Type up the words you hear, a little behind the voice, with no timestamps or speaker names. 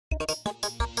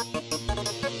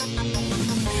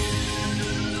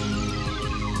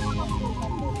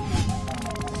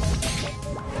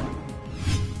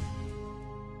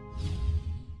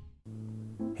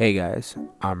Hey guys,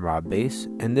 I'm Rob Bass,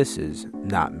 and this is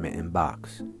Not Mitten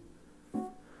Box.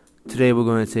 Today we're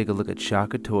going to take a look at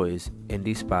Shaka Toys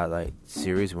Indie Spotlight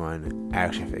Series 1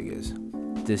 action figures.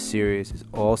 This series is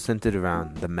all centered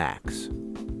around the Macks.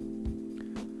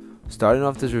 Starting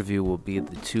off this review will be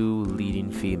the two leading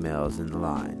females in the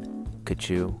line,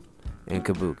 Katchoo and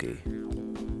Kabuki.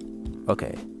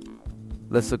 Okay,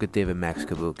 let's look at David Mack's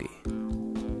Kabuki.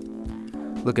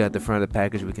 Looking at the front of the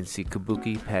package, we can see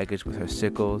Kabuki packaged with her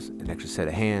sickles, an extra set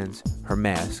of hands, her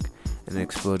mask, and an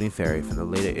exploding fairy from the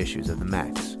later issues of the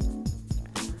Macks.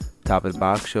 Top of the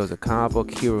box shows a comic book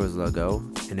Heroes logo,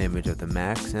 an image of the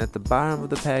Macks, and at the bottom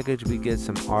of the package we get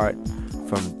some art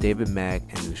from David Mack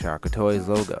and the Shaka Toys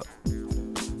logo.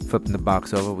 Flipping the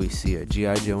box over, we see a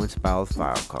G.I. Joe inspired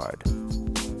file card,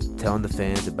 telling the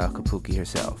fans about Kabuki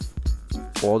herself.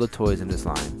 All the toys in this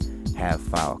line have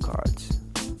file cards.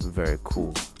 Very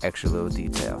cool, extra little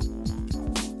detail.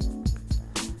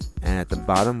 And at the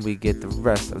bottom we get the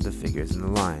rest of the figures in the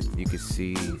line. You can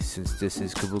see, since this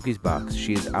is Kabuki's box,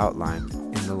 she is outlined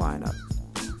in the lineup.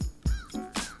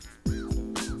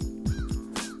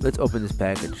 Let's open this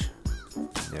package.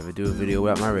 Never do a video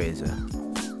without my razor.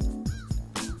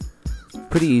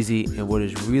 Pretty easy, and what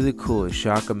is really cool is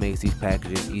Shaka makes these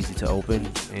packages easy to open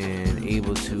and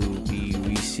able to be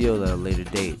resealed at a later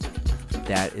date.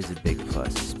 That is a big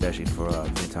plus, especially for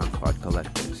mint on card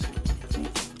collectors.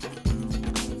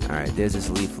 Alright, there's this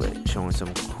leaflet showing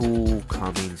some cool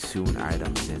coming soon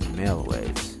items and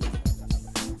mailaways.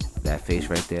 That face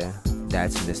right there,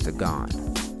 that's Mr. Gone.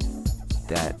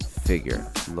 That figure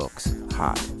looks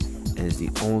hot and is the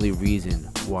only reason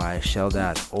why I shelled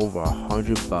out over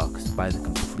 $100 to buy the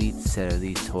complete set of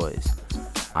these toys.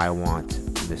 I want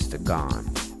Mr. Gone.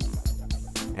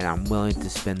 And I'm willing to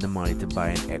spend the money to buy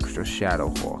an extra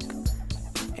Shadowhawk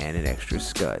and an extra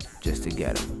Scud just to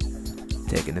get him.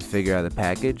 Taking the figure out of the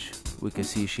package, we can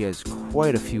see she has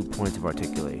quite a few points of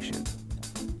articulation.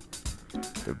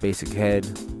 Her basic head,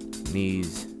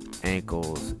 knees,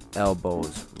 ankles,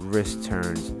 elbows, wrist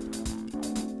turns,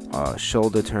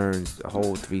 shoulder turns, the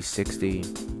whole 360.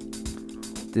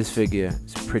 This figure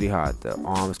is pretty hot. The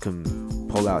arms can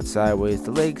pull out sideways,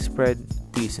 the legs spread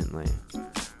decently.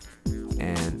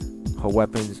 And her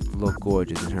weapons look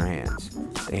gorgeous in her hands.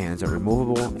 The hands are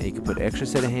removable, and you can put an extra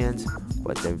set of hands,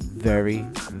 but they're very,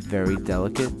 very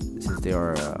delicate since they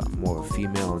are more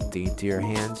female and daintier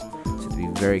hands. So to be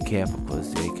very careful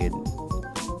because they could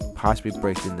possibly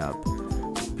break the nub.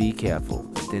 So be careful.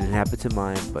 It didn't happen to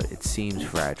mine, but it seems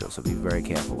fragile, so be very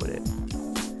careful with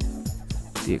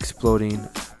it. The exploding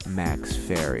Max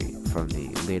fairy from the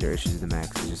later issues of the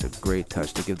Max is just a great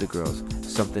touch to give the girls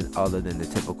something other than the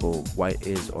typical white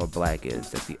is or black is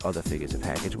that the other figures are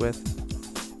packaged with.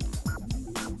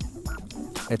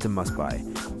 It's a must buy.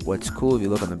 What's cool, if you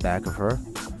look on the back of her,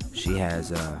 she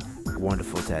has a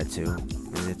wonderful tattoo,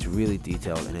 and it's really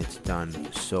detailed and it's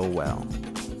done so well.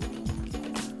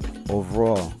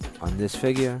 Overall, on this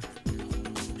figure,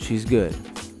 she's good,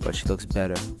 but she looks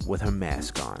better with her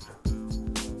mask on.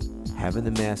 Having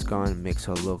the mask on makes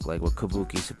her look like what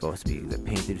Kabuki's supposed to be, the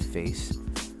painted face,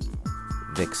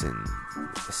 vixen,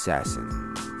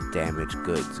 assassin, damaged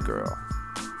goods girl.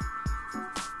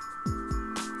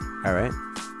 Alright,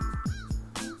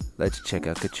 let's check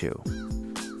out Katchoo.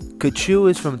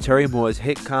 Katchoo is from Terry Moore's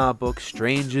hit comic book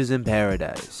Strangers in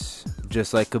Paradise.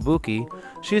 Just like Kabuki,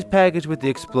 she is packaged with the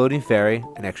exploding fairy,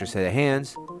 an extra set of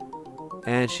hands,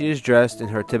 and she is dressed in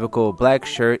her typical black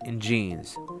shirt and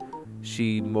jeans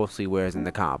she mostly wears in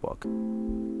the comic book.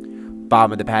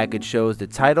 Bottom of the package shows the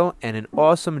title and an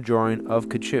awesome drawing of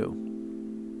Katchoo.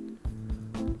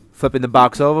 Flipping the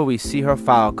box over, we see her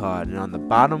file card, and on the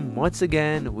bottom, once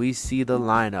again, we see the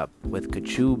lineup with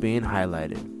Katchoo being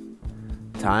highlighted.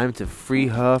 Time to free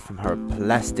her from her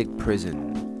plastic prison.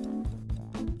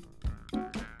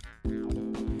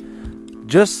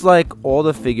 Just like all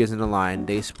the figures in the line,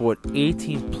 they sport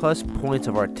 18 plus points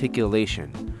of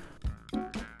articulation.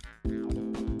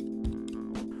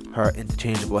 Her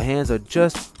interchangeable hands are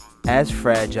just as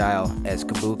fragile as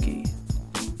Kabuki.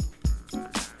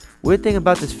 Weird thing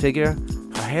about this figure,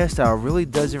 her hairstyle really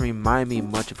doesn't remind me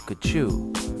much of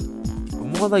Katchoo,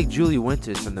 but more like Julie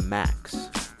Winters from the Macks.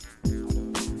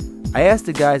 I asked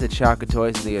the guys at Shaka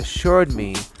Toys and they assured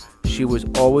me she was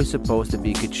always supposed to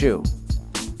be Katchoo,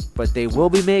 but they will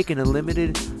be making a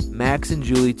limited Max and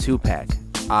Julie 2-pack.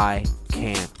 I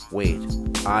can't wait.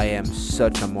 I am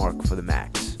such a mark for the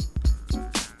Max.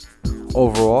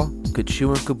 Overall, Katchoo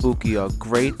and Kabuki are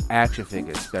great action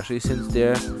figures, especially since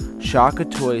they're Shaka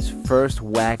Toys' first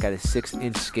whack at a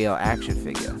 6-inch scale action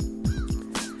figure.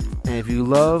 And if you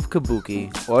love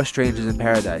Kabuki or Strangers in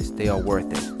Paradise, they are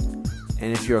worth it.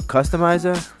 And if you're a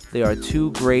customizer, they are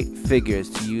 2 great figures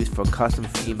to use for custom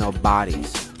female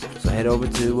bodies. So head over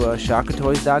to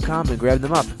shakatoys.com and grab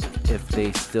them up if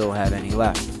they still have any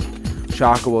left.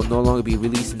 Shaka will no longer be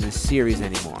releasing this series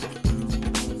anymore.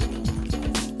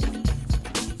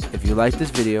 If you like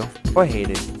this video or hate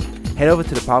it, head over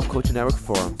to the Pop Culture Network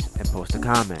forum and post a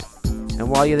comment. And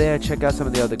while you're there, check out some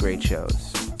of the other great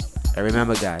shows. And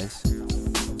remember guys,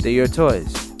 they're your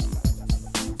toys.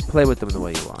 Play with them the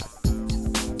way you want.